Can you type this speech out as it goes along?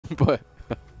But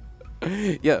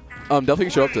yeah, definitely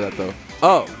show up to that though.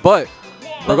 Oh, but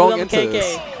we're going into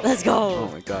this. Let's go.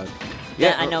 Oh my god.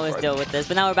 Yeah, I know it's Dill with this,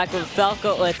 but now we're back with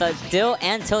Falco with Dill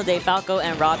and Tilde, Falco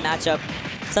and Rob matchup.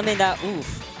 Something that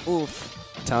oof.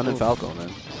 Town and Falco,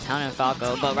 man. Town and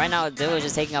Falco, but right now Dill is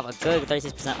just taking off a good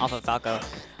 36% off of Falco.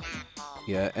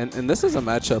 Yeah, and this is a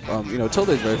matchup you know, Tilde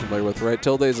is very familiar with, right?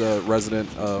 Tilde is a resident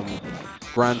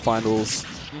Grand Finals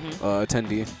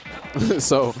attendee,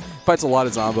 so fights a lot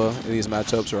of Zamba in these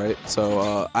matchups, right?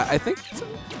 So I think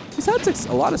he's had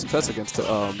a lot of success against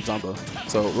Zamba,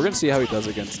 so we're gonna see how he does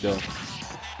against Dill.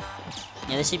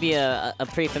 Yeah, this should be a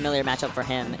pretty familiar matchup for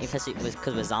him, especially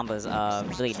because with Zamba's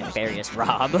really nefarious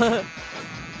Rob. Yeah.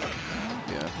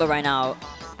 But right now,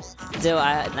 Dill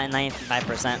at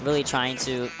 95%, really trying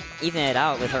to even it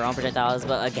out with her own projectiles.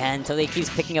 But again, Tilde keeps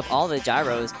picking up all the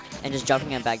gyros and just jumping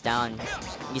them back down,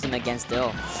 using them against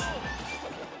Dill.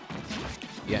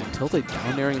 Yeah, and Tilde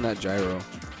down airing that gyro.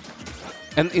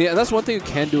 And yeah, that's one thing you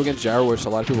can do against gyro, which a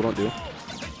lot of people don't do.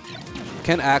 You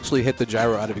can actually hit the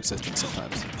gyro out of existence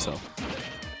sometimes. So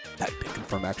that pick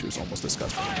confirm actually was almost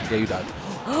disgusting. Yeah, you died.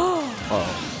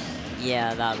 Oh.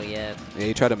 Yeah, that'll be it. Yeah,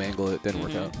 he tried to mangle it, didn't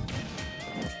work out.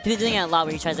 He's been doing it a lot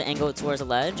where he tries to angle it towards the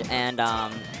ledge, and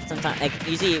sometimes, like,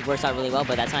 usually it works out really well,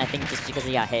 but that's when I think just because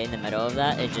he got hit in the middle of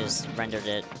that, it just rendered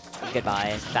it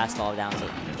goodbye, fast fall down to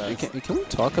the... Can we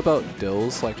talk about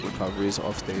Dill's like recoveries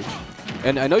off stage?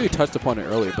 And I know you touched upon it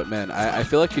earlier, but man, I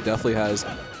feel like she definitely has,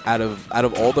 out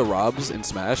of all the Robs in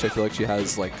Smash, I feel like she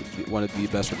has like one of the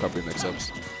best recovery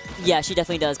mix-ups. Yeah, she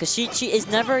definitely does, because she is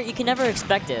never, you can never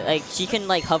expect it. Like, she can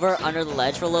like hover under the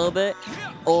ledge for a little bit,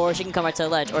 or she can come right to the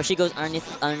ledge, or she goes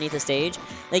underneath the stage.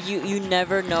 Like, you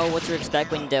never know what to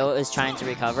expect when Dill is trying to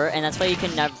recover, and that's why you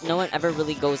can never, no one ever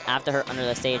really goes after her under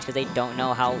the stage, because they don't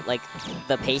know how, like,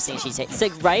 the pacing she takes. It's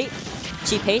like, right?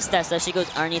 She paced that so she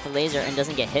goes underneath the laser and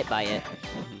doesn't get hit by it.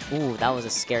 Ooh, that was a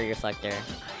scary reflector.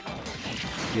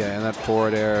 Yeah, and that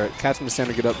forward air, catching the stand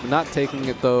to get up, not taking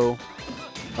it though.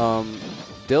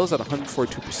 Dill's at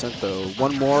 142% though.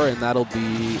 One more and that'll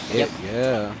be it.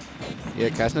 Yeah. Yeah,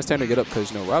 catching the stand to get up because,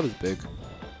 you know, Rob is big.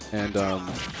 And,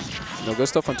 you know, good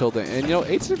stuff on Tilde. And, you know,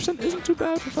 86% isn't too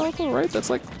bad for Falco, right? That's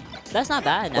like... That's not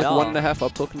bad at like all. 1.5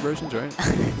 up tilt conversions, right?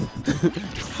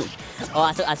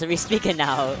 Oh, that's what we're speaking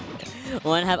now.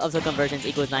 1.5 up tilt conversions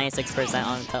equals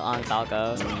 96% on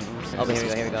Falco. Oh, but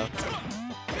here we go.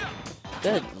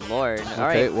 Good lord. All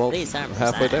right, well, please,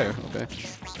 halfway there. Okay.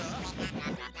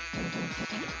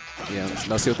 Yeah, let's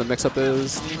now see what the mix-up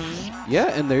is. Yeah,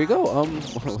 and there you go.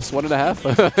 It's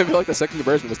 1.5. I feel like the second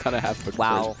conversion was kind of half the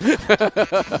Wow.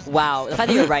 conversion. Wow. The fact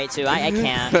that you're right, too. I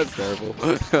can't. That's terrible.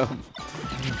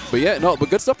 But yeah, no, but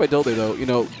good stuff by Tilde, though. You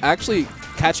know, actually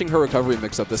catching her recovery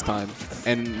mix-up this time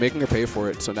and making her pay for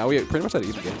it. So now we pretty much had an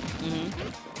even game.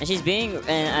 And she's being,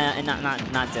 and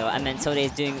not Dill, I meant Tilde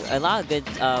is doing a lot of good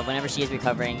whenever she is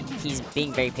recovering. He's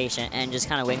being very patient and just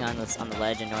kind of waiting on the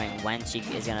ledge and knowing when she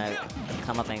is going to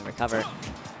come up and recover.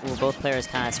 Ooh, both players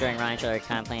kind of staring around each other,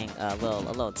 kind of playing a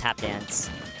little tap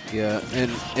dance. Yeah,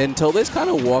 and Tilde's kind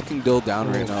of walking Dill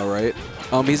down right now, right?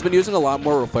 He's been using a lot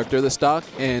more reflector this stock,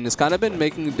 and it's kind of been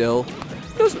making Dill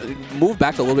just move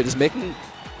back a little bit, just making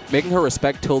her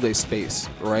respect Tilde's space,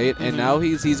 right? And now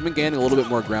he's been gaining a little bit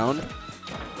more ground.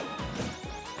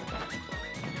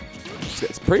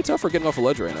 It's pretty tough for getting off a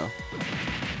ledge right now.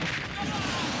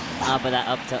 But that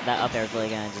up air is really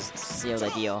gonna just seal the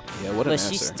deal. Yeah, what an answer.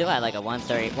 But she's still at like a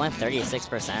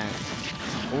 136%.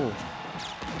 Ooh.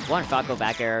 One Falco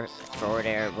back air, forward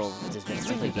air will just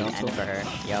simply be an end for her.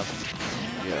 Yep.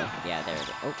 Yeah. Yeah, there it is.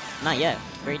 Oh, not yet.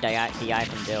 Great DI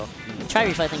from Dill. Try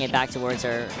reflecting it back towards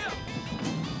her.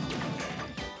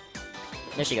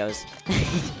 There she goes.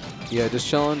 Yeah, just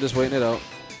chilling, just waiting it out.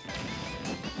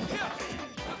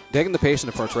 Taking the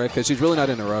patient approach, right? Because she's really not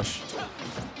in a rush.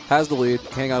 Has the lead,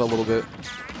 hang out a little bit.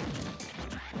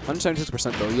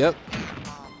 176% though, yep.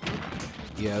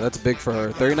 Yeah, that's big for her.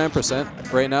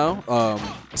 39% right now,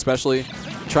 especially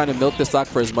trying to milk the stock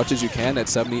for as much as you can at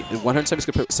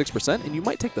 176%, and you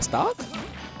might take the stock?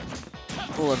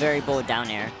 Ooh, a very bold down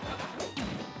air.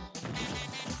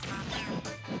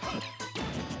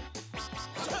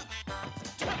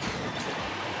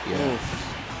 Yeah.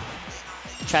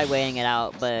 Tried waiting it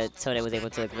out, but Tilde was able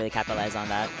to really capitalize on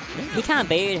that. He kind of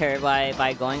baited her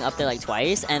by going up there like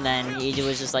twice, and then he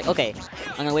was just like, okay,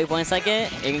 I'm going to wait 1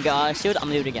 second, you're going to go out of shield, I'm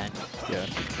going to do it again. Yeah,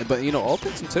 but you know, all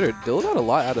things considered, Dill got a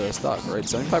lot out of the stock, right?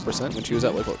 75% when she was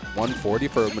at like, what, 140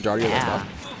 for a majority of the stock?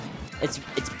 It's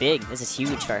big. This is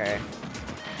huge for her.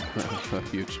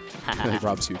 Huge.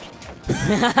 Rob's huge.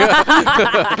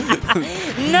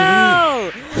 No!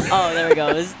 Oh, there it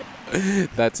goes.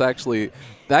 That's actually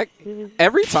that.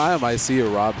 Every time I see a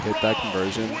Rob hit that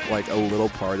conversion, like a little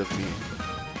part of me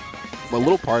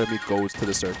goes to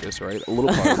the circus, right? A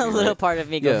little part of me, a little part of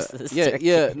me goes to the circus.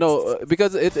 Yeah, no,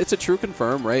 because it's a true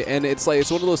confirm, right? And it's like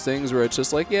it's one of those things where it's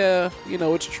just like, yeah, you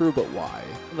know, it's true, but why?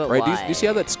 But right? why? Do you see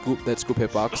how that scoop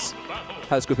hitbox,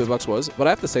 how the scoop hitbox was? But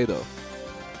I have to say though,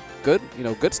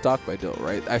 good stock by Dill,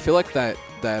 right? I feel like that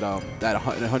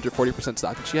 140%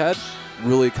 stock that she had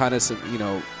really kind of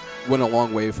went a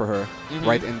long way for her,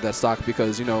 right, in that stock,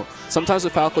 because sometimes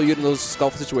with Falco you're in those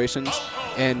scuffle situations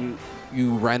and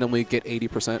you randomly get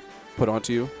 80% put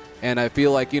onto you, and I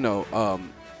feel like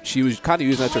she was kind of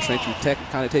using that to her strength,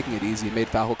 kind of taking it easy, made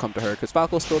Falco come to her because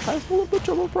Falco's still kind of a little bit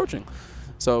trouble approaching,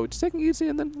 so just taking it easy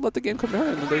and then let the game come to her,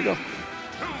 and then there you go.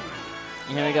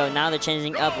 And here we go. Now they're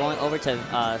changing up, going over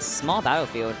to small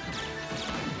battlefield.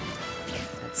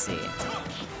 Let's see.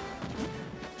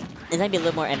 It might be a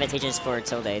little more advantageous for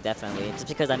Tilde, definitely. Just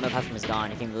because that move platform is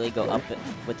gone, you can really go up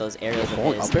with those aerials.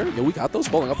 Falling up air? Yeah, we got those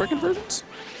falling up air conversions?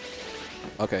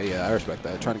 Okay, yeah, I respect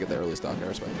that. Trying to get that early stock, I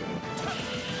respect it.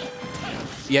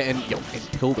 Yeah, and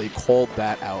Tilde called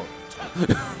that out.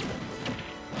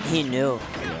 He knew.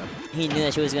 Yeah. He knew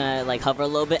that she was going to like hover a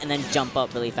little bit and then jump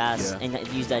up really fast and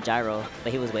use that gyro,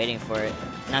 but he was waiting for it.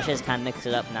 Now she just kind of mixed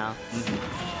it up now.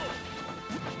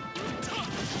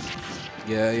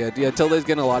 Yeah. Tilde's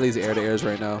getting a lot of these air-to-airs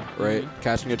right now, right?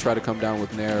 Catching to try to come down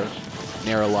with Nair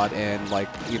a lot, and the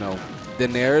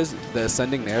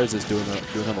ascending Nairs is doing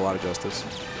him a lot of justice.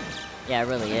 Yeah, it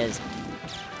really is.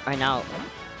 Right now,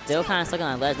 Dill kind of stuck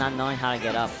on the ledge, not knowing how to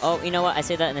get up. Oh, you know what? I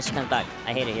say that and then she comes back.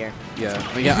 I hate it here. Yeah,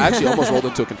 I actually almost rolled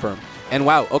into a confirm. And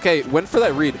wow, okay, went for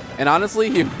that read. And honestly,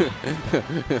 he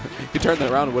turned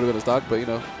that around and would have been a stock, but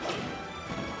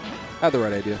had the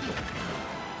right idea.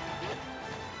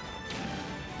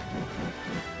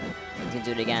 You can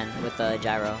do it again with the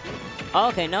gyro. Oh,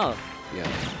 okay, no. Yeah.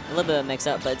 A little bit of mix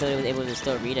up, but Tilde was able to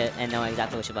still read it and know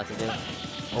exactly what she's about to do.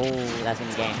 Oh, that's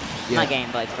gonna be game. Yeah. Not game,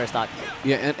 but like first stock.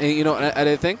 Yeah, and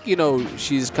I think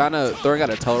she's kind of throwing out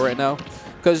a tell right now,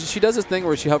 because she does this thing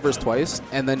where she hovers twice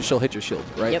and then she'll hit your shield,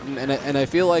 right? Yep. And I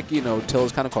feel like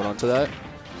Till's kind of caught on to that,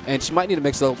 and she might need to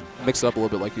mix it up a little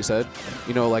bit, like you said.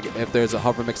 Like if there's a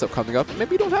hover mix up coming up,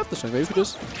 maybe you don't have to swing. Maybe you can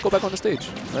just go back on the stage,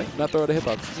 right? Not throw out a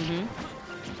hitbox.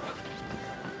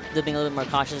 Still being a little bit more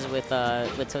cautious with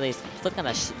Tilde's flipping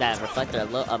on that reflector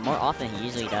more often than he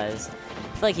usually does. I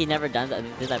feel like he's never did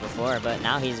that before, but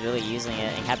now he's really using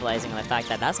it and capitalizing on the fact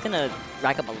that that's gonna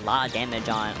rack up a lot of damage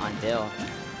on Dill.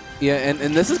 Yeah,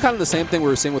 and this is kind of the same thing we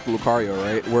were seeing with Lucario,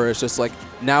 right? Where it's just like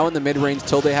now in the mid range,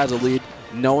 Tilde has a lead,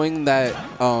 knowing that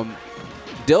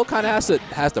Dill kind of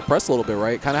has to press a little bit,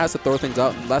 right? Kind of has to throw things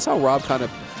out, and that's how Rob kind of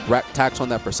tacks on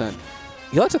that percent.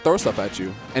 He likes to throw stuff at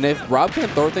you, and if Rob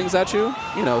can't throw things at you,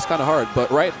 it's kind of hard.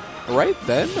 But right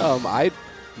then, I'm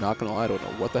not gonna lie, I don't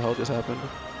know what the hell just happened.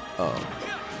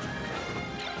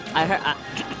 I heard.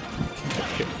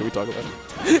 Can we talk about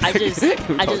it? I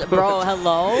just, bro,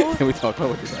 hello. Can we talk about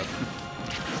what just happened?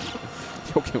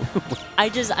 Okay.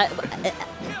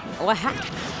 What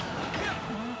happened?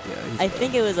 Yeah. I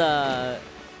think it was an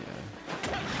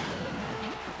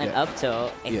up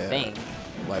tilt. I think.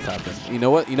 Life happened. You know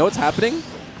what's happening?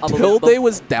 Tilde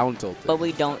was down tilted. But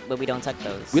we don't tuck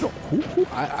those. We don't.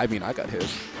 I mean, I got hit.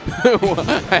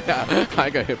 I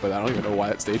got hit, but I don't even know why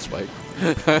that stage spiked.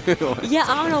 Yeah,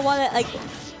 I don't know why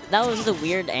that was just a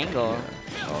weird angle.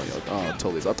 Yeah. Oh,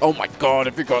 Tilde's up. Oh my God!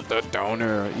 If you got that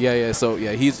downer. Yeah. So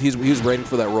yeah, he's waiting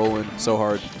for that roll in so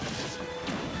hard.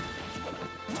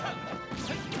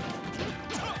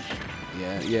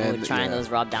 Yeah. Trying those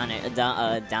Rob down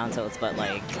tilts, but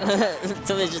like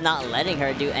Tilde's just not letting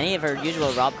her do any of her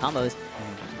usual Rob combos.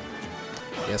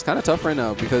 Yeah, it's kind of tough right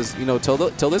now because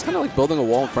Tilde's kind of like building a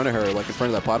wall in front of her, like in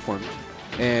front of that platform,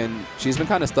 and she's been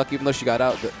kind of stuck even though she got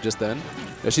out just then.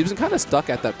 She's been kind of stuck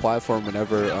at that platform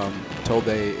whenever Tilde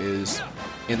is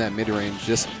in that mid range,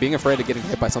 just being afraid of getting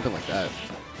hit by something like that.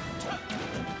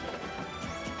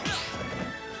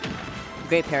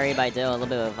 Great parry by Dill, a little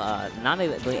bit of not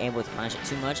really able to punish it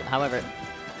too much. However,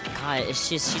 God,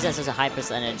 she's at such a high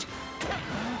percentage.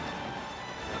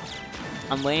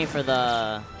 I'm waiting for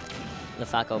the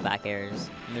Falco back airs.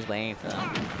 I'm just waiting for them.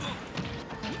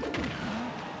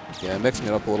 Yeah, mixing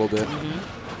it up a little bit.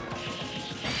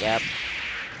 Yep.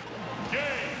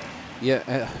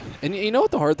 Yeah, and you know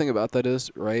what the hard thing about that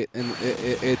is, right? And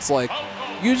it's like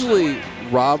usually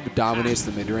Rob dominates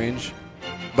the mid range.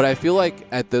 But I feel like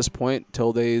at this point,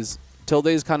 Tilde's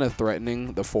kind of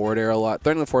threatening the forward air a lot,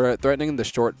 threatening the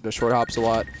short hops a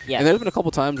lot. Yeah. And there's been a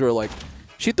couple times where like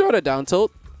she threw out a down tilt,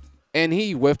 and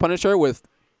he whiff punished her with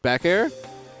back air,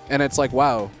 and it's like,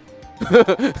 wow,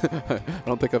 I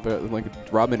don't think I've ever, like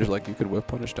Rob Mander's like you could whiff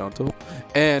punish down tilt,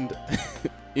 and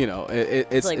you know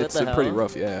it's like, it's pretty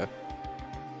rough. Yeah.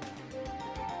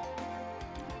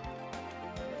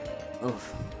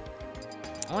 Oof.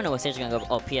 I wonder what stage is gonna go.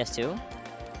 Oh, PS2.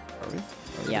 Are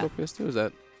we? Yeah. PS2? Is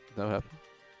that what happened?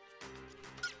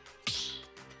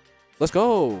 Let's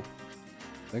go.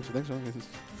 Thanks. Yeah.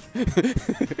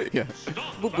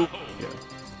 Boop, boop. Yeah.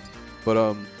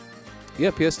 But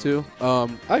yeah, PS2.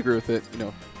 I agree with it. You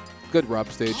know, good Rob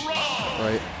stage,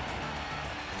 right?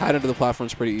 Hide into the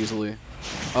platforms pretty easily.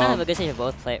 Kind of a good stage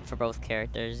for both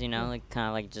characters, you know, like kind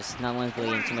of like just not one's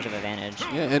really in too much of advantage.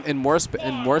 Yeah, and more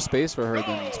space for her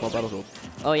than Small Battlefield.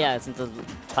 Oh yeah, since the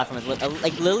platform is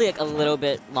like literally like a little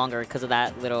bit longer because of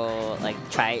that little like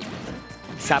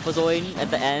trapezoid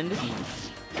at the end.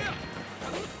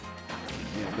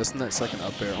 Yeah, missing that second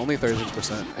up air, only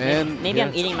 36%. And maybe yeah.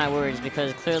 I'm eating my words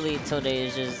because clearly Tilde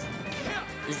is just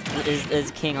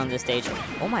is king on this stage.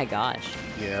 Oh my gosh.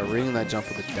 Yeah, reading that jump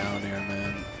with the down air,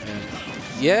 man. And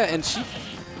yeah, and she.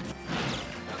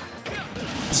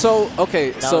 So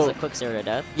okay, that was a quick 0 to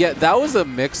death. Yeah, that was a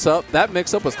mix-up. That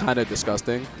mix-up was kind of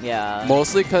disgusting. Yeah.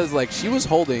 Mostly because like she was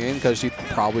holding in because she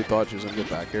probably thought she was gonna get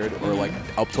back aired or like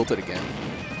up tilted again,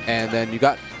 and then you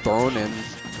got thrown in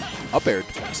up aired.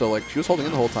 So like she was holding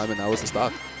in the whole time, and that was the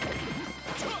stock.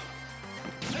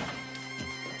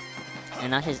 And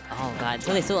not his. Oh god,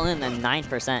 so they still only at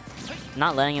 9%,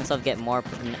 not letting himself get more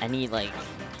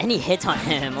any hits on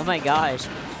him. Oh my gosh.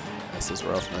 This is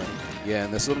rough, man. Yeah,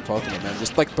 and this is what I'm talking about, man.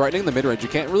 Just like threatening the mid range, you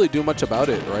can't really do much about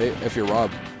it, right? If you're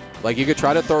Rob, like you could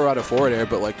try to throw out a forward air,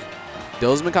 but like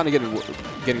Dill's been kind of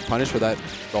getting punished for that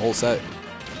the whole set.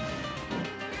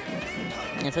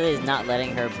 And so he's not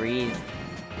letting her breathe.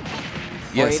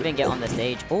 Yes. Or even get on the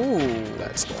stage. Oh.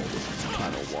 That stall was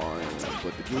kind of wild,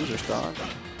 but the Jews are strong.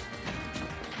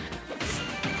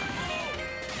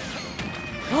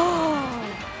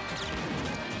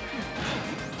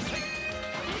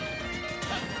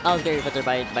 I was very reflected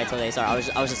by Tilde. Sorry, I was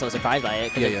just so surprised by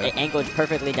it because it angled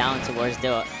perfectly down towards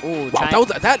Dill. Ooh, wow,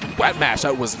 that mash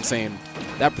out was insane.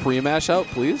 That pre-mash out,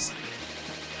 please.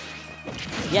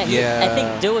 Yeah, I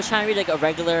think Dill was trying to read like a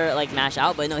regular like mash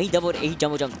out, but no, he double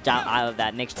jumped out of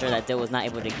that, make sure that Dill was not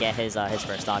able to get his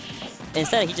first stock.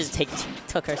 Instead, he just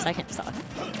took her second stock.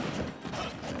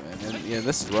 Yeah,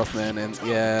 this is rough, man. And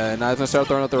yeah, now he's gonna start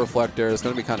throwing out the reflector. It's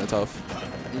gonna be kind of tough.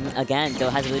 Again, Dill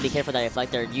has to really be careful with that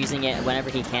reflector, using it whenever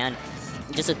he can,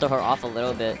 just to throw her off a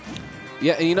little bit.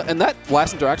 Yeah, and you know, and that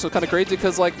last interaction was kind of crazy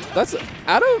because like that's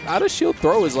out of shield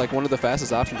throw is like one of the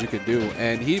fastest options you could do,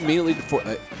 and he immediately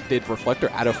did reflector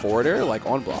out of forward air like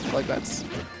on block. Like that's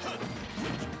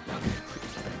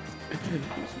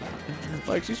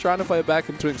like she's trying to fight back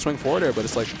into swing forward air, but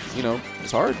it's like, you know,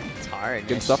 it's hard. It's hard.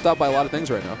 Getting stuffed out by a lot of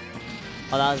things right now.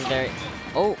 Oh, that was very.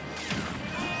 Oh.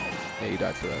 Yeah, you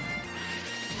died for that.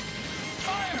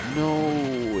 No,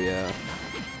 yeah.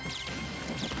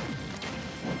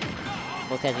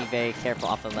 Both has to be very careful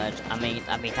off the ledge. I mean,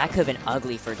 that could have been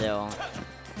ugly for Dill.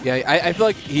 Yeah, I feel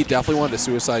like he definitely wanted a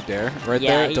suicide dare right there.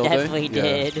 Yeah, he definitely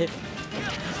did.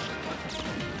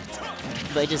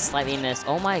 But it just slightly missed.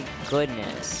 Oh my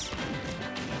goodness.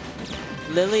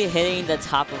 Literally hitting the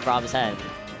top of Rob's head.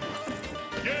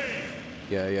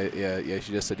 Yeah.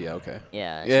 She just said, yeah, okay.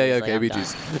 Yeah. Yeah, like, okay,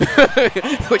 BG's.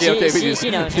 Like, yeah, okay, BG's.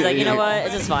 She's like, you know what?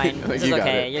 It's just fine. This is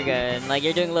okay. You're good. Like,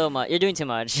 you're doing a little much. You're doing too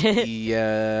much.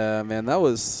 Yeah, man, that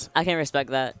was. I can respect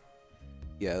that.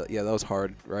 Yeah, that was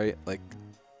hard, right? Like,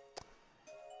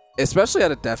 especially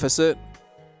at a deficit,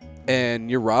 and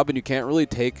you're Rob, and you can't really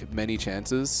take many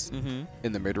chances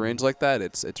in the mid range like that.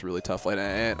 It's really tough.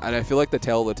 And I feel like the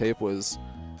tail of the tape was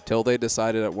Tilde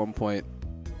decided at one point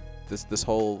this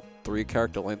whole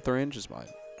 3-character length range is mine.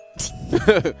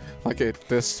 Like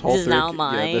this whole this is now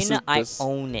mine. Yeah, I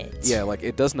own it. Yeah, like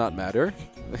it does not matter.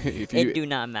 If it do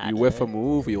not matter. You whiff a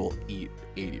move, you'll eat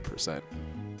 80%.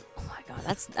 Oh my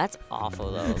god, that's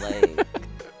awful though. Like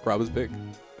Rob is big.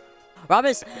 Rob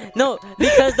is no,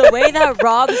 because the way that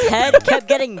Rob's head kept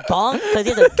getting bonked because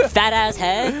he has a fat ass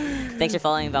head. Thanks for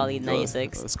following Valley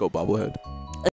 96. Let's go bobblehead.